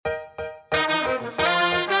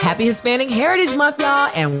Happy Hispanic Heritage Month,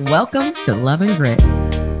 y'all, and welcome to Love and Grit.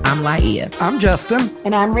 I'm Laia. I'm Justin.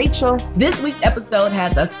 And I'm Rachel. This week's episode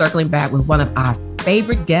has us circling back with one of our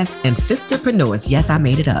favorite guests and sisterpreneurs. Yes, I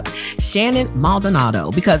made it up. Shannon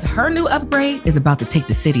Maldonado, because her new upgrade is about to take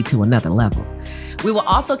the city to another level. We will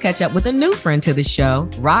also catch up with a new friend to the show,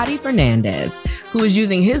 Roddy Fernandez, who is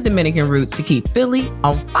using his Dominican roots to keep Philly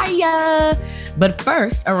on fire. But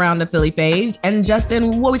first, around the Philly faves. And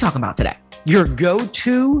Justin, what are we talking about today? Your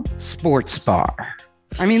go-to sports bar.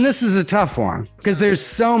 I mean, this is a tough one because there's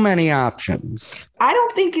so many options. I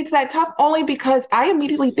don't think it's that tough, only because I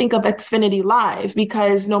immediately think of Xfinity Live,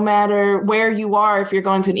 because no matter where you are, if you're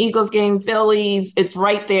going to an Eagles game, Phillies, it's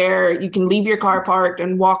right there. You can leave your car parked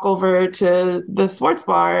and walk over to the sports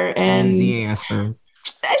bar. And the answer.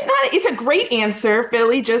 It's a great answer.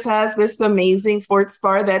 Philly just has this amazing sports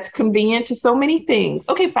bar that's convenient to so many things.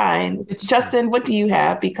 Okay, fine. Justin, what do you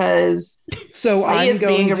have? Because he is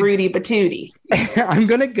being a Rudy Batootie. I'm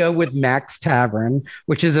going to go with Max Tavern,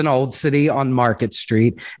 which is in Old City on Market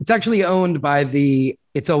Street. It's actually owned by the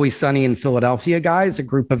It's Always Sunny in Philadelphia guys, a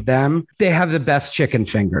group of them. They have the best chicken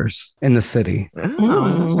fingers in the city.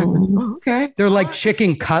 Oh, okay. They're like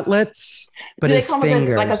chicken cutlets, but Do they his come fingers.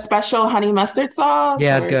 with like a special honey mustard sauce?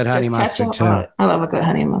 Yeah, good honey mustard too. Oh, I love a good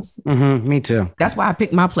honey mustard. Mm-hmm, me too. That's why I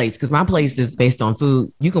picked my place, because my place is based on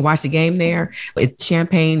food. You can watch the game there. It's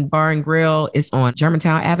Champagne Bar and Grill. It's on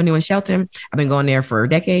Germantown Avenue in Shelton. I've been going there for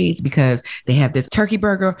decades because they have this turkey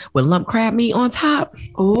burger with lump crab meat on top.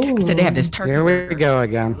 Oh, So they have this turkey Here we go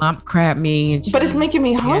again. lump crab meat. But it's making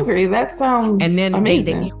me hungry. That sounds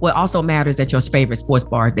amazing. What also matters at your favorite sports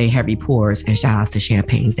bar, they heavy pours, and shout outs to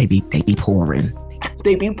Champagnes. They be pouring.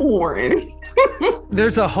 They be boring.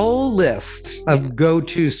 There's a whole list of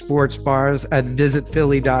go-to sports bars at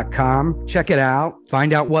visitphilly.com. Check it out.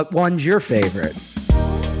 Find out what one's your favorite.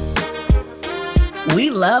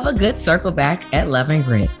 We love a good circle back at Love and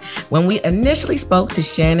Grit. When we initially spoke to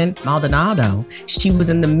Shannon Maldonado, she was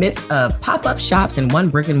in the midst of pop-up shops and one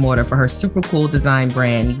brick and mortar for her super cool design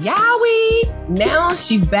brand, Yowie. Now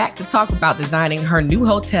she's back to talk about designing her new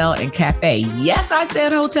hotel and cafe. Yes, I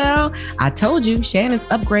said hotel. I told you Shannon's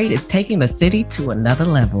upgrade is taking the city to another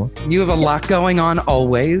level. You have a lot going on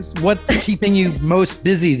always. What's keeping you most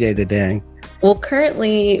busy day to day? Well,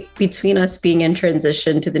 currently, between us being in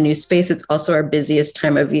transition to the new space, it's also our busiest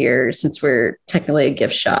time of year since we're technically a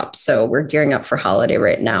gift shop. So we're gearing up for holiday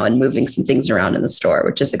right now and moving some things around in the store,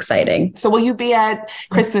 which is exciting. So will you be at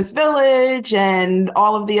Christmas Village and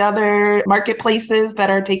all of the other marketplaces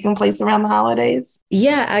that are taking place around the holidays?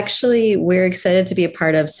 Yeah, actually, we're excited to be a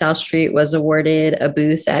part of. South Street was awarded a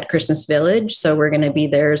booth at Christmas Village. So we're going to be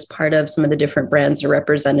there as part of some of the different brands are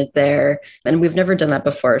represented there. And we've never done that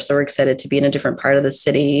before. So we're excited to be in a different part of the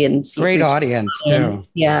city and see great audience too.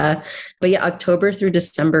 Yeah. But yeah, October through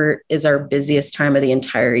December is our busiest time of the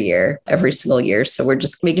entire year, every single year. So we're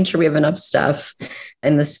just making sure we have enough stuff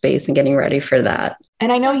in the space and getting ready for that.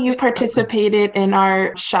 And I know you participated in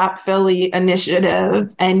our Shop Philly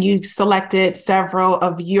initiative and you selected several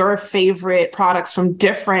of your favorite products from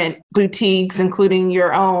different boutiques, including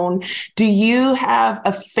your own. Do you have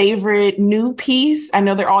a favorite new piece? I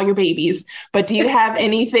know they're all your babies, but do you have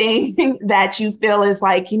anything that you feel is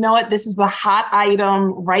like, you know what, this is the hot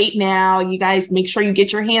item right now. You guys make sure you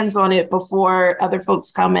get your hands on it before other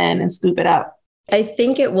folks come in and scoop it up. I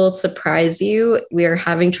think it will surprise you. We are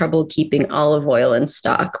having trouble keeping olive oil in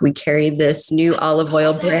stock. We carry this new olive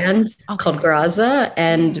oil brand called Graza,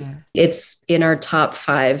 and it's in our top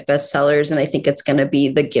 5 bestsellers. And I think it's going to be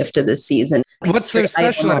the gift of the season. What's so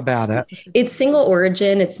special about it? It's single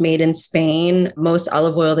origin. It's made in Spain. Most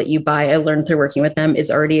olive oil that you buy, I learned through working with them,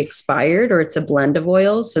 is already expired, or it's a blend of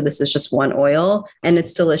oils. So this is just one oil and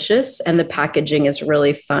it's delicious. And the packaging is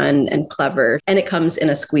really fun and clever. And it comes in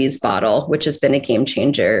a squeeze bottle, which has been a game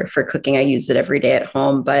changer for cooking. I use it every day at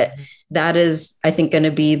home, but that is, I think, going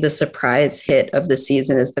to be the surprise hit of the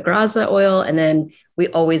season is the Graza oil. And then we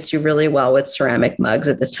always do really well with ceramic mugs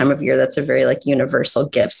at this time of year. That's a very universal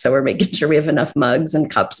gift. So we're making sure we have enough mugs and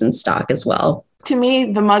cups in stock as well. To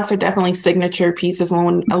me, the mugs are definitely signature pieces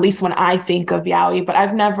at least when I think of Yowie, but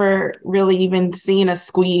I've never really even seen a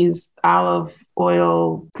squeeze olive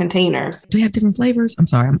oil containers. Do you have different flavors? I'm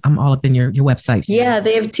sorry, I'm all up in your website. Yeah,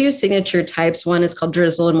 they have 2 signature types. One is called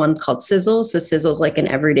drizzle and one's called sizzle. So sizzle is like an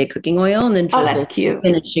everyday cooking oil, and then drizzle is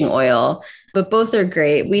finishing oil. But both are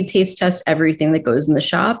great. We taste test everything that goes in the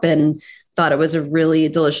shop and thought it was a really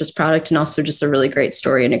delicious product and also just a really great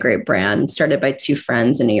story and a great brand started by 2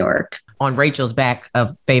 friends in New York. On Rachel's back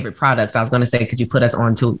of favorite products, I was going to say, could you put us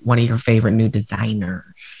on to one of your favorite new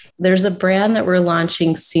designers? There's a brand that we're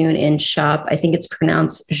launching soon in shop. I think it's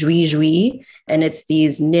pronounced Joui Joui, and it's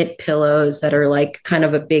these knit pillows that are like kind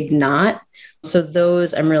of a big knot. So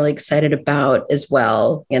those I'm really excited about as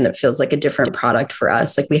well. And it feels like a different product for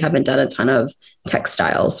us. Like we haven't done a ton of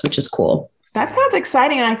textiles, which is cool. That sounds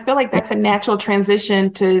exciting. And I feel like that's a natural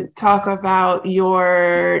transition to talk about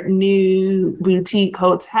your new boutique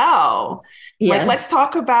hotel. Yes. Like, let's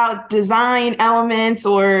talk about design elements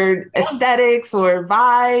or aesthetics or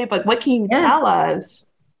vibe. Like, what can you tell us?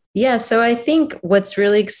 Yeah. So I think what's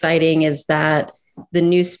really exciting is that the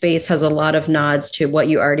new space has a lot of nods to what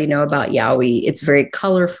you already know about Yowie. It's very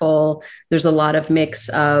colorful. There's a lot of mix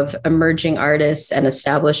of emerging artists and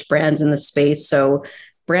established brands in the space. So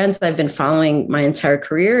brands that I've been following my entire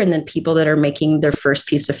career, and then people that are making their first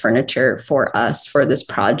piece of furniture for us for this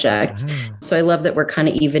project. So I love that we're kind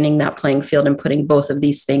of evening that playing field and putting both of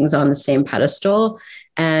these things on the same pedestal.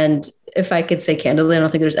 And if I could say candidly, I don't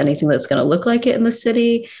think there's anything that's going to look like it in the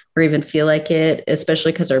city or even feel like it,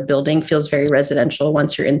 especially because our building feels very residential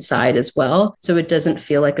once you're inside as well. So it doesn't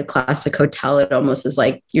feel like a classic hotel. It almost is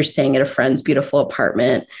like you're staying at a friend's beautiful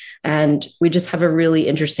apartment. And we just have a really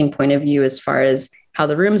interesting point of view as far as how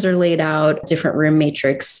the rooms are laid out, different room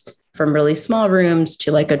matrix from really small rooms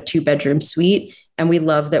to like a 2-bedroom suite. And we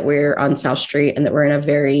love that we're on South Street and that we're in a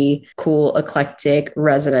very cool, eclectic,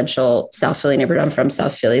 residential South Philly neighborhood. I'm from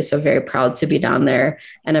South Philly, so very proud to be down there.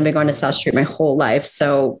 And I've been going to South Street my whole life.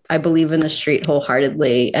 So I believe in the street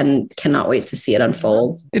wholeheartedly and cannot wait to see it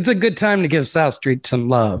unfold. It's a good time to give South Street some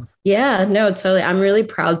love. Yeah, no, totally. I'm really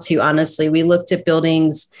proud to, honestly. We looked at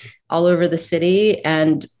buildings all over the city.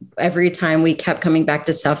 And every time we kept coming back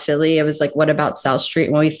to South Philly, I was like, what about South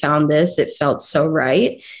Street? When we found this, it felt so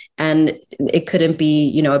right. And it couldn't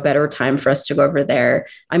be, a better time for us to go over there.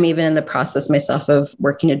 I'm even in the process myself of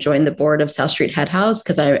working to join the board of South Street Head House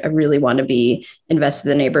because I really want to be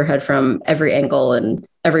invested in the neighborhood from every angle and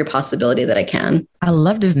every possibility that I can. I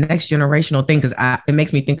love this next generational thing because it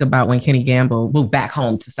makes me think about when Kenny Gamble moved back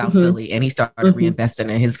home to South Philly and he started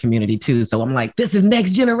reinvesting in his community too. So I'm like, this is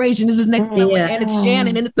next generation. This is next and it's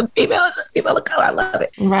Shannon and it's a female of color. I love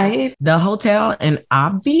it. Right. The hotel, an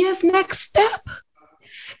obvious next step.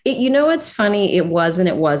 It's funny. It was and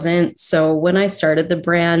it wasn't. So when I started the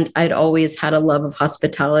brand, I'd always had a love of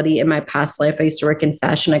hospitality. In my past life, I used to work in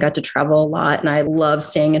fashion. I got to travel a lot and I love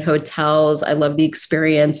staying in hotels. I love the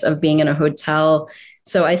experience of being in a hotel.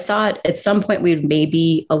 So I thought at some point we'd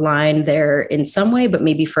maybe align there in some way, but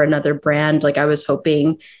maybe for another brand. Like I was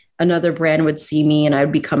hoping another brand would see me and I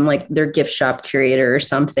would become like their gift shop curator or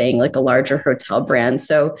something, like a larger hotel brand.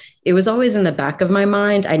 So it was always in the back of my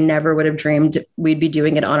mind. I never would have dreamed we'd be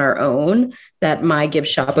doing it on our own, that my gift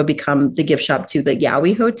shop would become the gift shop to the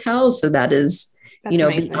Yowie Hotel. So that is,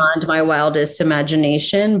 amazing. Beyond my wildest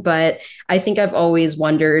imagination. But I think I've always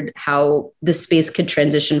wondered how the space could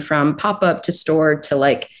transition from pop-up to store to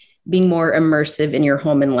like being more immersive in your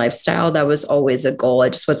home and lifestyle. That was always a goal. I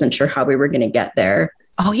just wasn't sure how we were going to get there.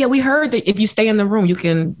 Oh, yeah. We heard that if you stay in the room, you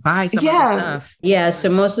can buy some of the stuff. Yeah. So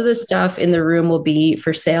most of the stuff in the room will be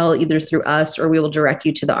for sale either through us or we will direct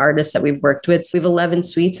you to the artists that we've worked with. So we have 11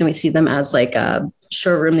 suites and we see them as like a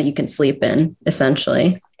showroom that you can sleep in,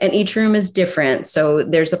 essentially. And each room is different. So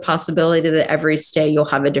there's a possibility that every stay you'll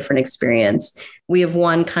have a different experience. We have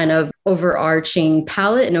one kind of overarching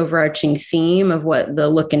palette and overarching theme of what the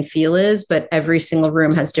look and feel is, but every single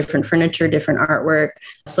room has different furniture, different artwork,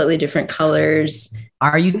 slightly different colors.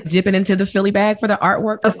 Are you dipping into the Philly bag for the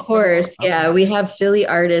artwork? Of course. Yeah. We have Philly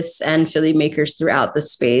artists and Philly makers throughout the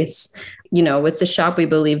space. With the shop, we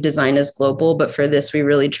believe design is global, but for this, we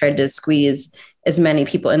really tried to squeeze as many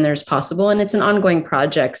people in there as possible. And it's an ongoing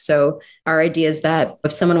project. So our idea is that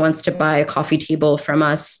if someone wants to buy a coffee table from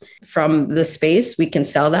us from the space, we can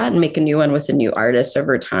sell that and make a new one with a new artist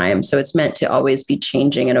over time. So it's meant to always be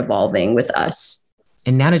changing and evolving with us.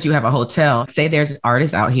 And now that you have a hotel, say there's an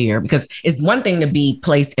artist out here, because it's one thing to be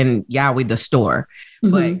placed in Yowie, the store,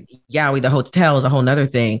 but Yowie, the hotel is a whole nother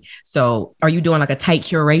thing. So are you doing like a tight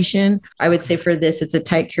curation? I would say for this, it's a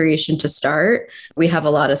tight curation to start. We have a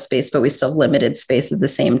lot of space, but we still have limited space at the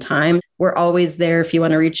same time. We're always there if you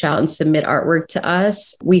want to reach out and submit artwork to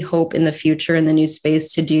us. We hope in the future in the new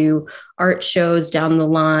space to do art shows down the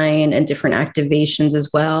line and different activations as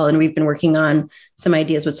well. And we've been working on some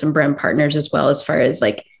ideas with some brand partners as well, as far as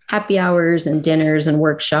like happy hours and dinners and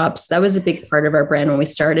workshops. That was a big part of our brand when we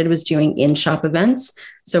started, was doing in-shop events.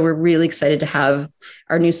 So we're really excited to have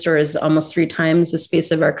our new store is almost 3 times the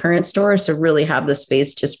space of our current store. So really have the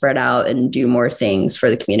space to spread out and do more things for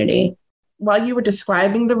the community. while you were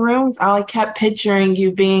describing the rooms, I kept picturing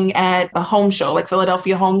you being at a home show, like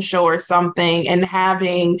Philadelphia Home Show or something, and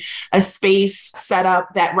having a space set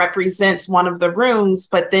up that represents one of the rooms,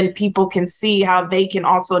 but then people can see how they can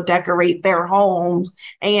also decorate their homes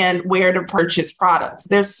and where to purchase products.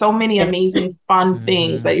 There's so many amazing, fun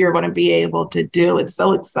things that you're going to be able to do. It's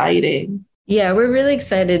so exciting. Yeah, we're really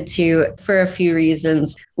excited for a few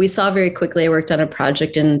reasons. We saw very quickly, I worked on a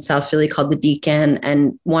project in South Philly called The Deacon.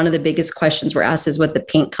 And one of the biggest questions we're asked is what the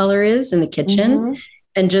paint color is in the kitchen. Mm-hmm.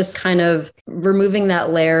 And just kind of removing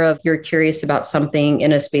that layer of you're curious about something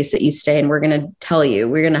in a space that you stay in. We're going to tell you,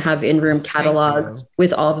 we're going to have in-room catalogs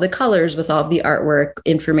with all of the colors, with all of the artwork,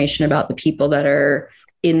 information about the people that are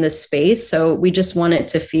in the space. So we just want it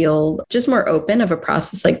to feel just more open of a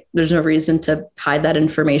process. Like there's no reason to hide that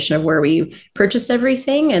information of where we purchase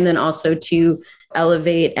everything. And then also to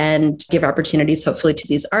elevate and give opportunities, hopefully, to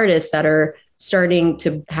these artists that are starting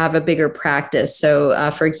to have a bigger practice.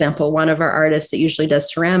 So for example, one of our artists that usually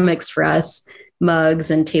does ceramics for us,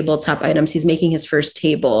 mugs and tabletop items, he's making his first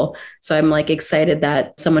table. So I'm like excited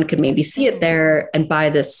that someone could maybe see it there and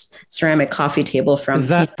buy this ceramic coffee table from. Is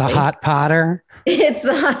that the Hot Potter?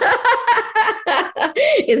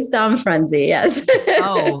 It's Tom Frenzy. Yes.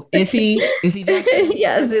 Oh, is he?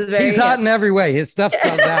 Yes, he's hot in every way. His stuff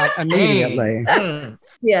sells out immediately.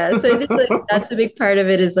 Yeah. So I think like that's a big part of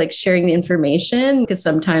it is like sharing the information, because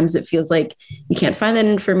sometimes it feels like you can't find that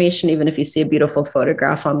information, even if you see a beautiful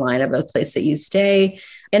photograph online of a place that you stay.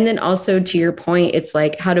 And then also to your point, it's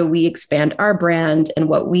like, how do we expand our brand and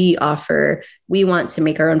what we offer? We want to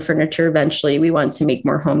make our own furniture eventually. We want to make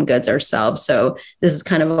more home goods ourselves. So this is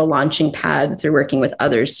kind of a launching pad through working with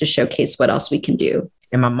others to showcase what else we can do.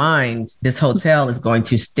 In my mind, this hotel is going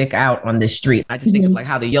to stick out on this street. I just think of like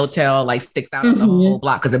how the Yotel like sticks out on the whole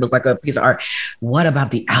block because it looks like a piece of art. What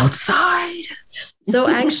about the outside? So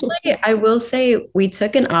actually, I will say we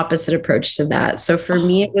took an opposite approach to that. So for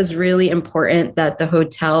me, it was really important that the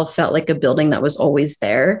hotel felt like a building that was always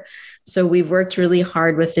there. So we've worked really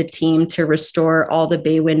hard with the team to restore all the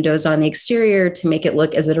bay windows on the exterior to make it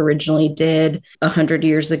look as it originally did 100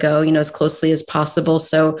 years ago, as closely as possible.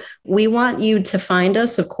 So we want you to find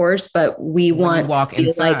us, of course, but we want walk to feel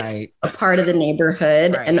inside like a part of the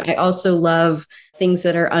neighborhood. Right. And I also love things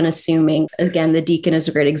that are unassuming. Again, the Deacon is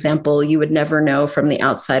a great example. You would never know from the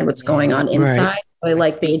outside what's going on inside. Right. So I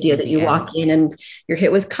like the idea that you walk in and you're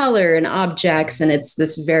hit with color and objects, and it's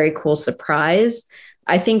this very cool surprise.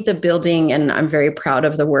 I think the building, and I'm very proud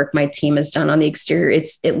of the work my team has done on the exterior.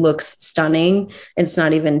 It looks stunning. It's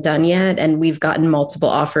not even done yet. And we've gotten multiple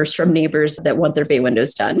offers from neighbors that want their bay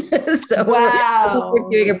windows done. So wow. We're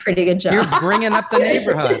doing a pretty good job. You're bringing up the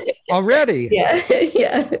neighborhood already. Yeah.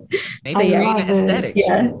 Yeah. Maybe creating aesthetics.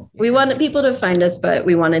 Yeah. We wanted people to find us, but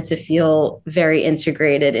we wanted to feel very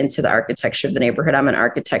integrated into the architecture of the neighborhood. I'm an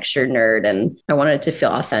architecture nerd and I wanted it to feel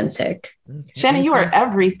authentic. Okay. Shannon, you are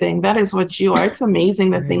everything. That is what you are. It's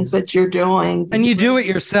amazing the things that you're doing. And you do it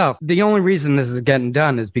yourself. The only reason this is getting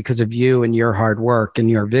done is because of you and your hard work and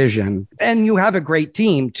your vision. And you have a great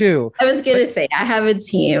team too. I was going to say, I have a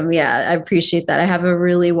team. Yeah, I appreciate that. I have a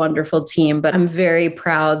really wonderful team, but I'm very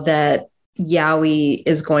proud that Yowie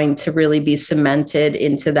is going to really be cemented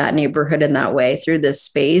into that neighborhood in that way through this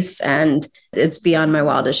space. And it's beyond my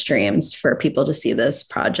wildest dreams for people to see this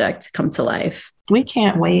project come to life. We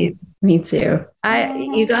can't wait. Me too.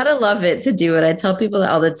 You gotta love it to do it. I tell people that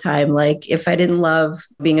all the time. Like, if I didn't love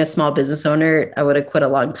being a small business owner, I would have quit a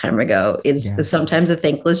long time ago. It's sometimes a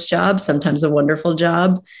thankless job, sometimes a wonderful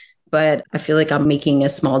job, but I feel like I'm making a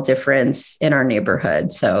small difference in our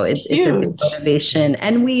neighborhood. So it's a big motivation.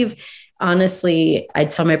 And honestly, I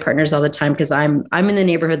tell my partners all the time, because I'm in the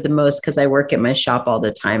neighborhood the most because I work at my shop all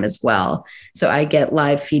the time as well. So I get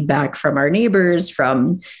live feedback from our neighbors,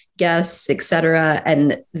 from guests, et cetera.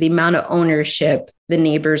 And the amount of ownership the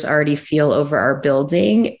neighbors already feel over our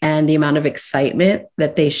building and the amount of excitement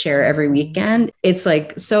that they share every weekend, it's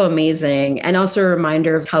like so amazing. And also a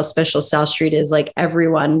reminder of how special South Street is. Like,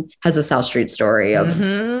 everyone has a South Street story of,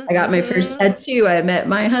 I got my first tattoo, I met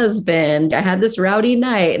my husband, I had this rowdy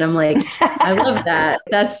night. And I'm like, I love that.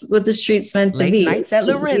 That's what the street's meant to be. Nights at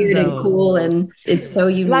It's weird and cool, and it's so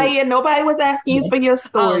unique. Laia, nobody was asking you for your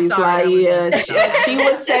stories, Laia. She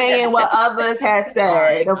was saying what others had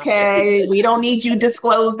said, okay? We don't need you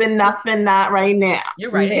disclosing nothing, not right now.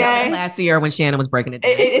 You're right. Okay? Last year when Shannon was breaking it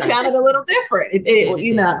down. It sounded a little different.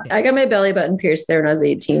 I got my belly button pierced there when I was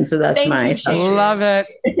 18, so that's Thank my you, I love it.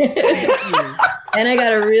 Thank you. And I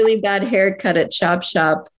got a really bad haircut at Chop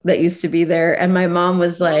Shop that used to be there. And my mom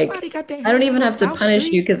was like, I don't even have to punish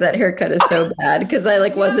you because that haircut is so bad. Because I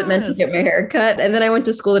wasn't meant to get my hair cut. And then I went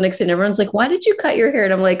to school the next day and everyone's like, why did you cut your hair?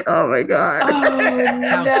 And I'm like, oh my God. Oh,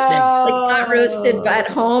 no. Got roasted at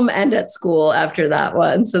home and at school after that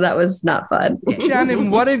one. So that was not fun.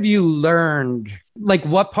 Shannon, what have you learned? Like,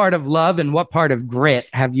 what part of love and what part of grit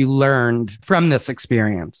have you learned from this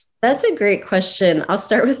experience? That's a great question. I'll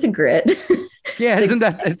start with the grit. Yeah, isn't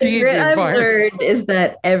that the easiest part? I've learned is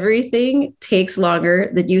that everything takes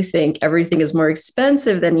longer than you think. Everything is more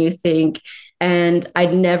expensive than you think. And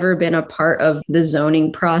I'd never been a part of the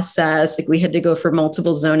zoning process. Like, we had to go for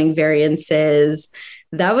multiple zoning variances.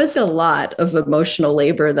 That was a lot of emotional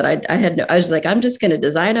labor that I was like, I'm just going to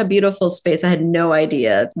design a beautiful space. I had no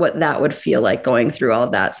idea what that would feel like going through all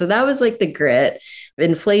of that. So that was like the grit.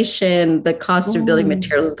 Inflation, the cost of building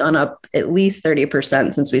materials has gone up at least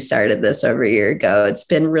 30% since we started this over a year ago. It's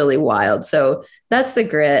been really wild. So that's the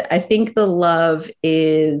grit. I think the love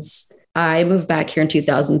is I moved back here in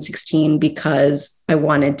 2016 because I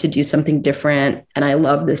wanted to do something different. And I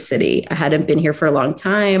love this city. I hadn't been here for a long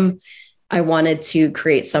time. I wanted to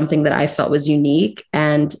create something that I felt was unique.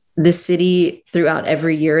 And the city throughout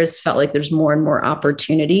every year has felt like there's more and more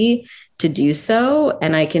opportunity to do so.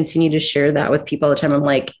 And I continue to share that with people all the time. I'm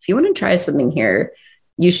like, if you want to try something here,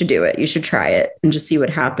 you should do it. You should try it and just see what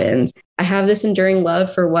happens. I have this enduring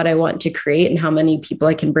love for what I want to create and how many people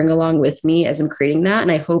I can bring along with me as I'm creating that.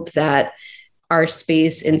 And I hope that our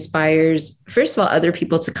space inspires, first of all, other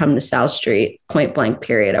people to come to South Street, point blank,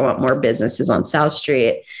 period. I want more businesses on South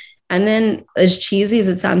Street. And then, as cheesy as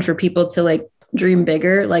it sounds for people to like dream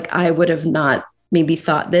bigger, like I would have not maybe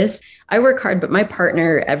thought this. I work hard, but my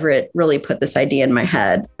partner, Everett, really put this idea in my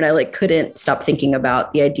head. And I couldn't stop thinking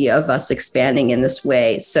about the idea of us expanding in this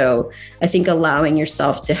way. So I think allowing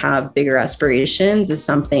yourself to have bigger aspirations is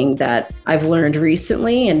something that I've learned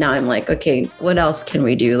recently. And now I'm like, okay, what else can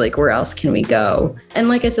we do? Like, where else can we go? And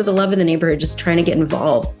like I said, the love of the neighborhood, just trying to get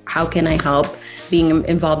involved. How can I help? Being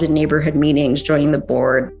involved in neighborhood meetings, joining the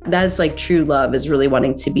board. That's like true love, is really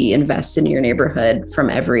wanting to be invested in your neighborhood from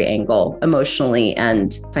every angle, emotionally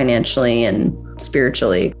and financially and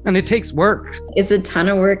spiritually. And it takes work. It's a ton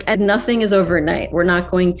of work and nothing is overnight. We're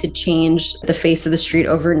not going to change the face of the street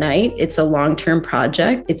overnight. It's a long-term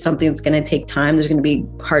project. It's something that's going to take time. There's going to be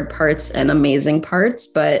hard parts and amazing parts,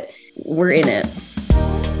 but we're in it.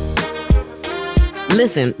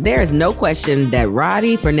 Listen, there is no question that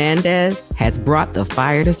Roddy Fernandez has brought the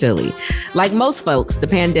fire to Philly. Like most folks, the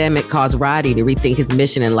pandemic caused Roddy to rethink his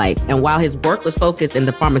mission in life. And while his work was focused in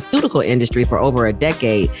the pharmaceutical industry for over a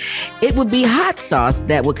decade, it would be hot sauce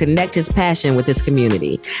that would connect his passion with his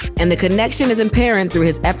community. And the connection is apparent through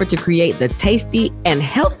his effort to create the tasty and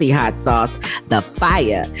healthy hot sauce, the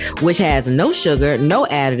Fire, which has no sugar, no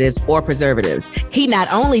additives, or preservatives. He not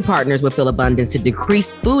only partners with Philabundance to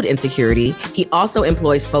decrease food insecurity, he also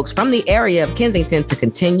employs folks from the area of Kensington to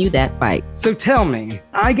continue that fight. So tell me,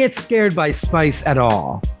 I get scared by spice at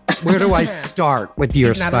all. Where do I start with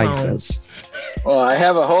your spices? Well, I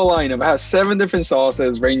have a whole lineup. I have 7 different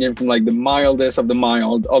sauces ranging from like the mildest of the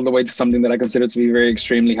mild all the way to something that I consider to be very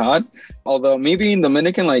extremely hot. Although maybe in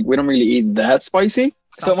Dominican, like we don't really eat that spicy.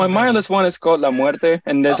 So my mildest one is called La Muerte,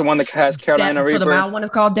 and there's the one that has Carolina Reaper. So the mild one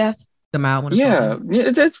is called Death? The mild one? Yeah,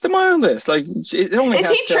 it's the mildest. Like, it only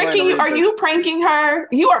is he tricking you? Are you pranking her?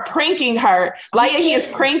 You are pranking her. Like, he is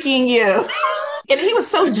pranking you. And he was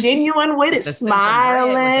so genuine with it,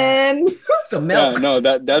 smiling. Yeah, no,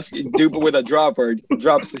 that's dupe with a dropper. It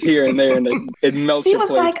drops here and there, and it melts he your was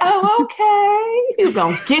plate. like, oh, okay. He's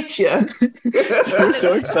going to get you. I'm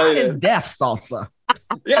so excited. It's Death salsa.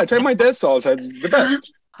 Yeah, try my Death salsa. It's the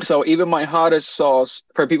best. So even my hottest sauce,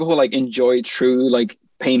 for people who like enjoy true, like,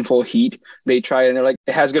 painful heat, they try it and they're like,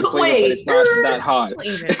 it has good flavor, but it's not that hot.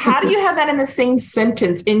 How do you have that in the same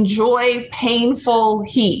sentence? Enjoy painful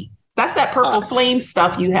heat. That's that purple flame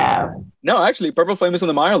stuff you have. No, actually, Purple Flame is on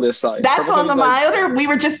the mildest side. That's Purple on the milder? We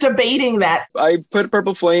were just debating that. I put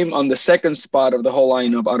Purple Flame on the second spot of the whole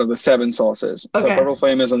lineup out of the 7 sauces. Okay. So Purple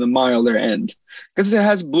Flame is on the milder end. Because it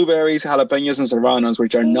has blueberries, jalapenos, and serranos,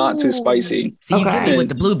 which are not too spicy. So you get me with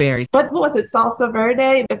the blueberries. But what was it, salsa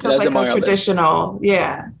verde? It feels like a traditional,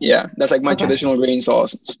 yeah. Yeah, that's like my traditional green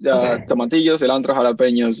sauce. Tomatillos, cilantro,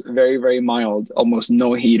 jalapenos, very, very mild. Almost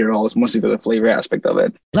no heat at all. It's mostly for the flavor aspect of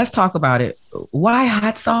it. Let's talk about it. Why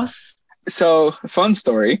hot sauce? So, fun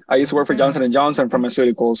story. I used to work for Johnson & Johnson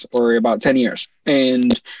Pharmaceuticals for about 10 years.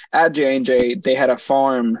 And at J&J, they had a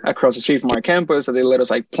farm across the street from our campus that they let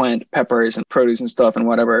us like plant peppers and produce and stuff and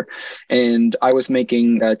whatever. And I was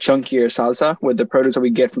making a chunkier salsa with the produce that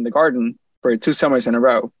we get from the garden. for 2 summers in a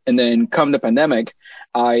row. And then come the pandemic,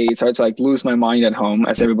 I started to like lose my mind at home,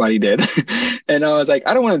 as everybody did. And I was like,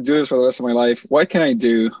 I don't want to do this for the rest of my life. What can I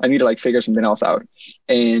do? I need to like figure something else out.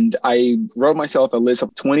 And I wrote myself a list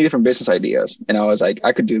of 20 different business ideas. And I was like,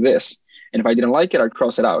 I could do this. And if I didn't like it, I'd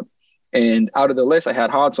cross it out. And out of the list, I had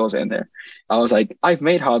hot sauce in there. I was like, I've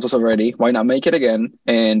made hot sauce already. Why not make it again?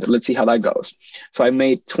 And let's see how that goes. So I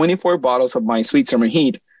made 24 bottles of my Sweet Summer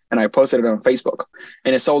Heat, and I posted it on Facebook.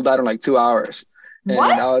 And it sold out in like 2 hours. And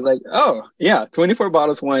what? I was like, oh, yeah, 24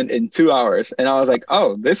 bottles went in 2 hours. And I was like,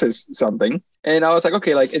 oh, this is something. And I was like,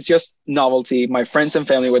 okay, like, it's just novelty. My friends and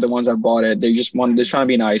family were the ones that bought it. They just wanted to try and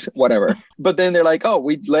be nice, whatever. But then they're like, oh,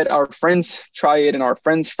 we let our friends try it, and our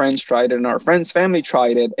friends' friends tried it, and our friends' family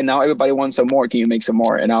tried it. And now everybody wants some more. Can you make some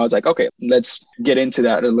more? And I was like, okay, let's get into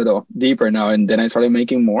that a little deeper now. And then I started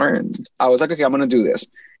making more. And I was like, okay, I'm going to do this.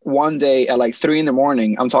 One day at like 3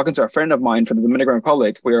 a.m, I'm talking to a friend of mine from the Dominican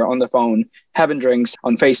Republic. We were on the phone having drinks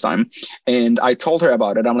on FaceTime. And I told her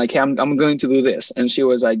about it. I'm like, hey, I'm going to do this. And she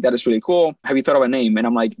was like, that is really cool. Have you thought of a name? And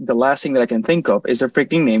I'm like, the last thing that I can think of is a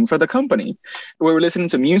freaking name for the company. We were listening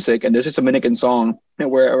to music, and there's this Dominican song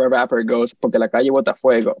where a rapper goes, porque la calle bota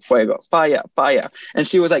fuego, fuego, fire, fire. And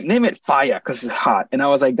she was like, name it fire because it's hot. And I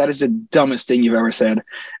was like, that is the dumbest thing you've ever said.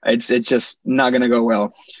 It's just not going to go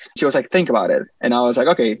well. She was like, think about it. And I was like,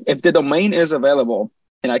 okay, if the domain is available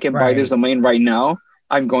and I can buy this domain right now,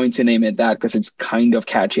 I'm going to name it that because it's kind of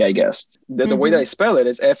catchy, I guess. The way that I spell it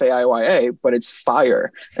is F-A-I-Y-A, but it's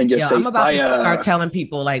fire. And just say I'm about fire. to start telling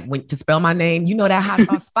people like when to spell my name. You know that hot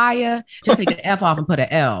sauce fire? Just take the F off and put an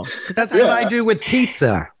L. Because that's what I do with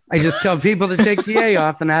pizza. I just tell people to take the A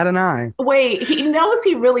off and add an I. Wait, he knows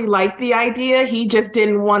he really liked the idea. He just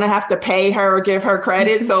didn't want to have to pay her or give her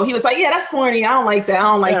credit. So he was like, yeah, that's corny. I don't like that. I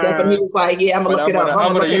don't like that. But he was like, yeah, I'm going to look it up.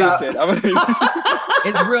 I'm going to use it.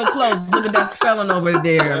 It's real close. Look at that spelling over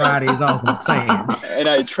there, Roddy. It's awesome saying. And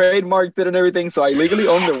I trademarked it and everything. So I legally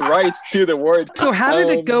own the rights to the word. So how did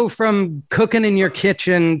it go from cooking in your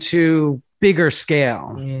kitchen to bigger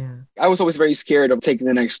scale? Yeah. I was always very scared of taking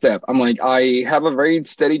the next step. I'm like, I have a very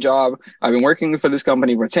steady job. I've been working for this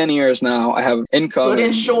company for 10 years now. I have income, good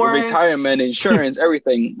insurance, retirement, insurance,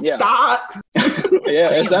 everything. Yeah. Stocks.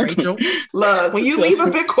 Yeah, exactly. Look, when you leave a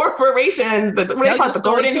big corporation, the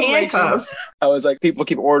golden handcuffs. I was like, people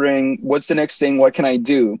keep ordering. What's the next thing? What can I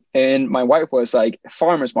do? And my wife was like,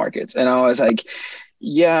 farmers markets. And I was like,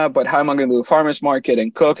 yeah, but how am I going to do a farmer's market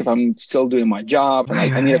and cook if I'm still doing my job? And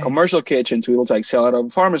I need a commercial kitchen to be able to like sell it at a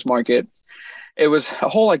farmer's market. It was a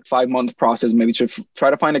whole like 5-month process, maybe to try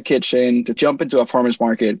to find a kitchen, to jump into a farmer's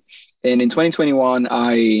market. And in 2021,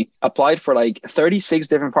 I applied for like 36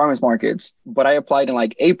 different farmers markets, but I applied in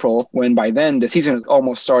like April when by then the season is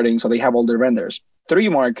almost starting. So they have all their vendors. 3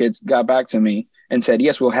 markets got back to me and said,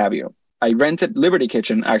 yes, we'll have you. I rented Liberty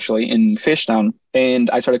Kitchen actually in Fishtown, and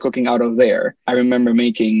I started cooking out of there. I remember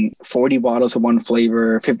making 40 bottles of one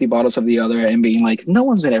flavor, 50 bottles of the other, and being like, no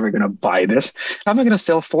one's ever going to buy this. How am I going to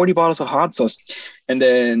sell 40 bottles of hot sauce? And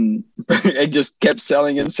then it just kept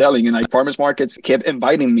selling and selling. And like farmers markets kept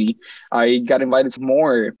inviting me. I got invited to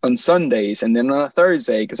more on Sundays and then on a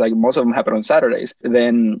Thursday, because like most of them happen on Saturdays.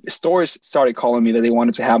 Then stores started calling me that they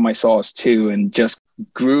wanted to have my sauce too, and just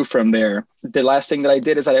grew from there. The last thing that I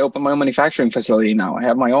did is I opened my own manufacturing facility now. I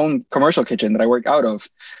have my own commercial kitchen that I work out of.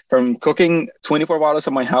 From cooking 24 bottles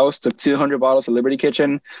at my house to 200 bottles at Liberty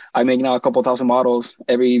Kitchen, I make now a couple thousand bottles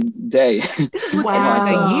every day. This is like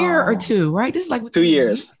a year or two, right? This is like 2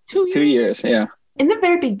 years. 2 years, yeah. In the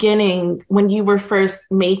very beginning, when you were first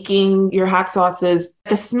making your hot sauces,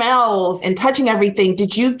 the smells and touching everything,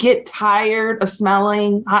 did you get tired of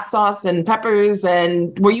smelling hot sauce and peppers?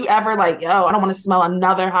 And were you ever like, yo, I don't want to smell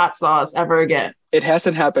another hot sauce ever again? It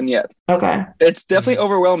hasn't happened yet. Okay. It's definitely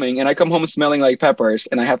overwhelming. And I come home smelling like peppers,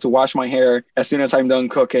 and I have to wash my hair as soon as I'm done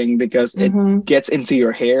cooking because it gets into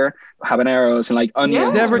your hair, habaneros and like onions.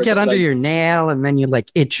 You never get under your nail and then you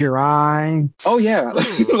like itch your eye? Oh, yeah.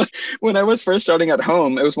 When I was first starting at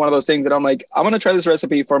home, it was one of those things that I'm like, I'm going to try this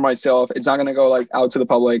recipe for myself. It's not going to go like out to the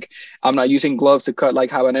public. I'm not using gloves to cut like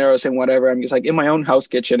habaneros and whatever. I'm just like in my own house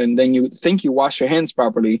kitchen. And then you think you wash your hands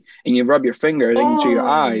properly and you rub your fingers into your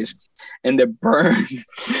eyes. And the burn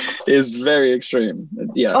is very extreme.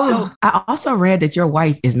 Yeah. So I also read that your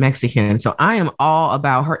wife is Mexican. So I am all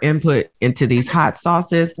about her input into these hot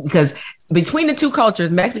sauces because between the two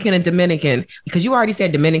cultures, Mexican and Dominican, because you already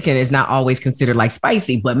said Dominican is not always considered like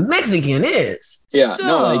spicy, but Mexican is. Yeah,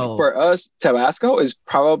 no, like for us, Tabasco is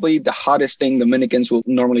probably the hottest thing Dominicans will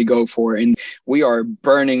normally go for. And we are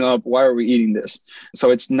burning up. Why are we eating this?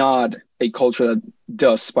 So it's not a culture that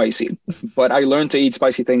does spicy. But I learned to eat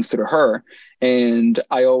spicy things through her. And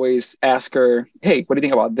I always ask her, hey, what do you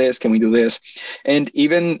think about this? Can we do this? And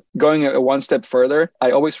even going one step further,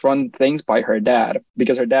 I always run things by her dad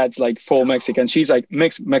because her dad's like full Mexican. She's like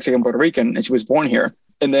mixed Mexican, Puerto Rican, and she was born here.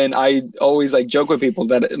 And then I always like joke with people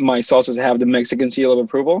that my sauces have the Mexican seal of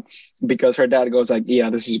approval because her dad goes like,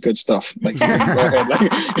 yeah, this is good stuff. Like, go ahead.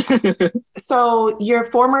 Like, so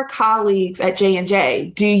your former colleagues at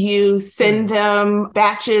J&J, do you send them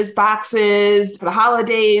batches, boxes for the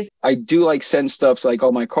holidays? I do like send stuff to like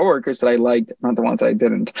all my coworkers that I liked, not the ones that I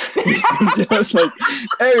didn't. Just like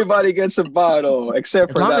everybody gets a bottle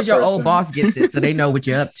except for that. As long as your old boss gets it, so they know what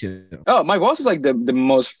you're up to. Oh, my boss was like the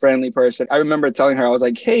most friendly person. I remember telling her, I was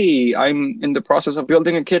like, hey, I'm in the process of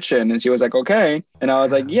building a kitchen. And she was like, okay. And I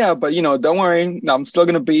was like, yeah, but don't worry. I'm still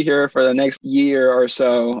going to be here for the next year or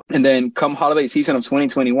so. And then come holiday season of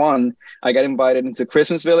 2021, I got invited into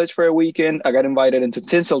Christmas Village for a weekend. I got invited into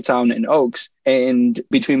Tinseltown in Oaks. And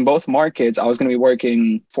between both markets, I was going to be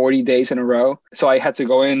working 40 days in a row. So I had to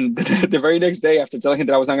go in the very next day after telling him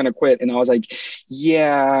that I was not going to quit. And I was like,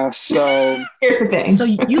 yeah, so... Here's the thing. So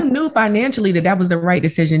you knew financially that was the right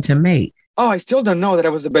decision to make. Oh, I still don't know that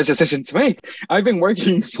it was the best decision to make. I've been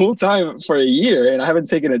working full time for a year and I haven't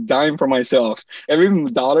taken a dime for myself. Every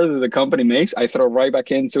dollar that the company makes, I throw right back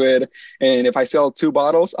into it. And if I sell 2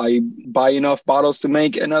 bottles, I buy enough bottles to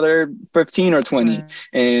make another 15 or 20. Mm.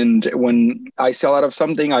 And when I sell out of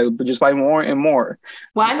something, I just buy more and more.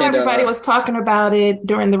 Well, I know everybody was talking about it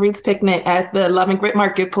during the Roots picnic at the Love and Grit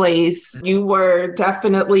Marketplace. You were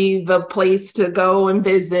definitely the place to go and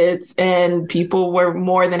visit, and people were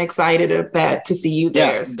more than excited that to see you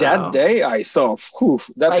there. Yeah, so. That day I saw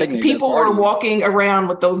that like picnic, people were walking around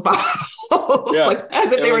with those bottles like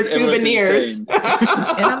as if they were souvenirs. And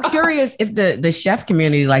I'm curious if the chef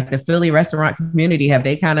community, like the Philly restaurant community, have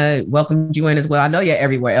they kind of welcomed you in as well? I know you're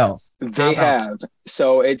everywhere else. They have.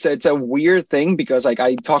 So it's a weird thing because like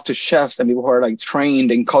I talk to chefs and people who are like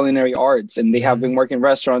trained in culinary arts and they have been working in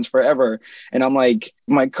restaurants forever. And I'm like,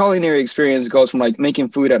 my culinary experience goes from like making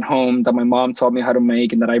food at home that my mom taught me how to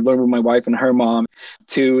make and that I learned with my wife and her mom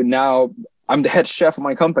to now I'm the head chef of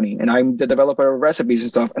my company and I'm the developer of recipes and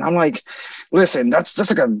stuff. And I'm like, listen, that's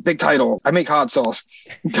like a big title. I make hot sauce.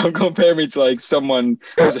 Don't compare me to like someone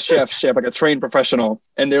who's a chef, like a trained professional.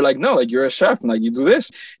 And they're like, no, like you're a chef and like you do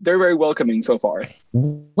this. They're very welcoming so far.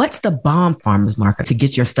 What's the bomb farmers market to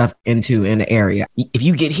get your stuff into in the area? If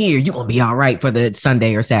you get here, you're going to be all right for the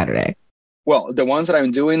Sunday or Saturday. Well, the ones that I'm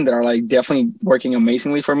doing that are like definitely working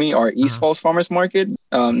amazingly for me are East Falls Farmers Market,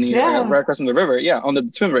 right across from the river, on the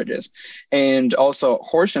Twin Bridges. And also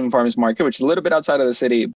Horsham Farmers Market, which is a little bit outside of the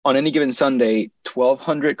city. On any given Sunday,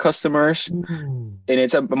 1,200 customers. And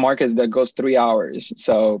it's a market that goes 3 hours.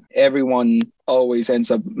 So everyone always ends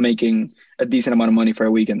up making a decent amount of money for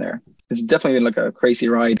a weekend there. It's definitely been like a crazy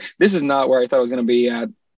ride. This is not where I thought I was going to be at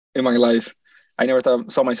in my life. I never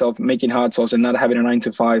saw myself making hot sauce and not having a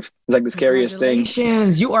 9-to-5. It's like the scariest thing.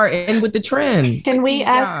 You are in with the trend. Can we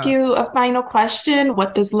ask you a final question?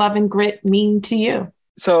 What does Love and Grit mean to you?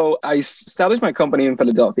 So I established my company in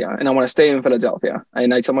Philadelphia and I want to stay in Philadelphia.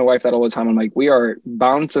 And I tell my wife that all the time. I'm like, we are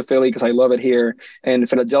bound to Philly because I love it here. And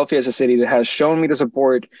Philadelphia is a city that has shown me the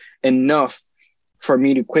support enough for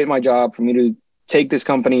me to quit my job, for me to take this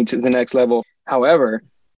company to the next level. However,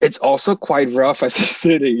 it's also quite rough as a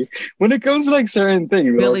city when it comes to like certain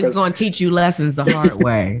things. Philly's going to teach you lessons the hard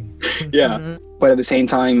way. Yeah. But at the same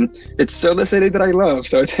time, it's still the city that I love.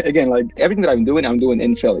 So it's, again, like everything that I'm doing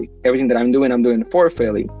in Philly. Everything that I'm doing for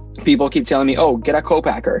Philly. People keep telling me, oh, get a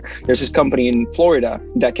co-packer. There's this company in Florida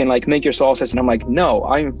that can like make your sauces. And I'm like, no,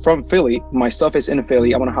 I'm from Philly. My stuff is in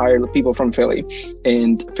Philly. I want to hire people from Philly.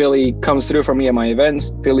 And Philly comes through for me at my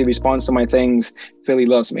events. Philly responds to my things. Philly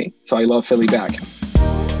loves me. So I love Philly back.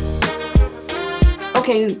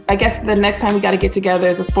 Okay, I guess the next time we got to get together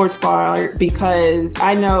is a sports bar because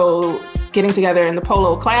I know getting together in the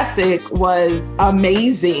Polo Classic was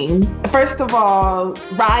amazing. First of all,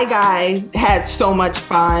 Rye Guy had so much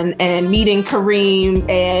fun and meeting Kareem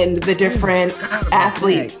and the different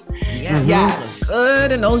athletes. Yes.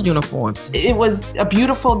 Good in those uniforms. It was a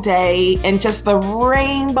beautiful day and just the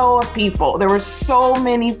rainbow of people. There were so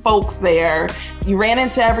many folks there. You ran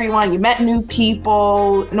into everyone, you met new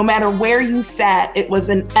people. No matter where you sat, it was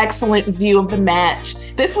an excellent view of the match.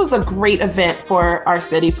 This was a great event for our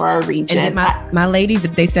city, for our region. attention. My ladies,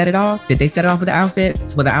 did they set it off? Did they set it off with the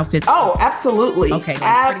outfits? Oh, absolutely. Okay.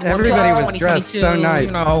 Everybody was dressed so nice.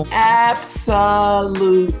 You know.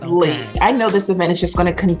 Absolutely. Okay. I know this event is just going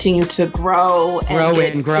to continue to grow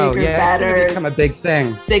and grow. Bigger, Yeah, better. it's going to become a big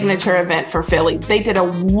thing. Signature event for Philly. They did a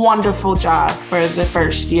wonderful job for the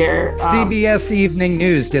first year. CBS Evening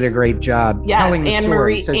News did a great job telling the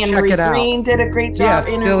story. So check it out. Green did a great job.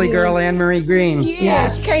 Yeah, Philly girl Anne-Marie Green. Yeah,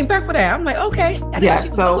 she came back for that. I'm like, okay. Yeah,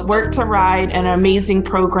 so Work to Ride, an amazing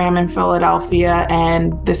program in Philadelphia.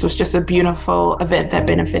 And this was just a beautiful event that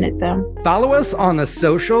benefited them. Follow us on the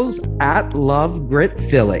socials at Love Grit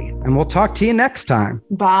Philly. And we'll talk to you next time.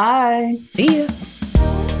 Bye. See ya.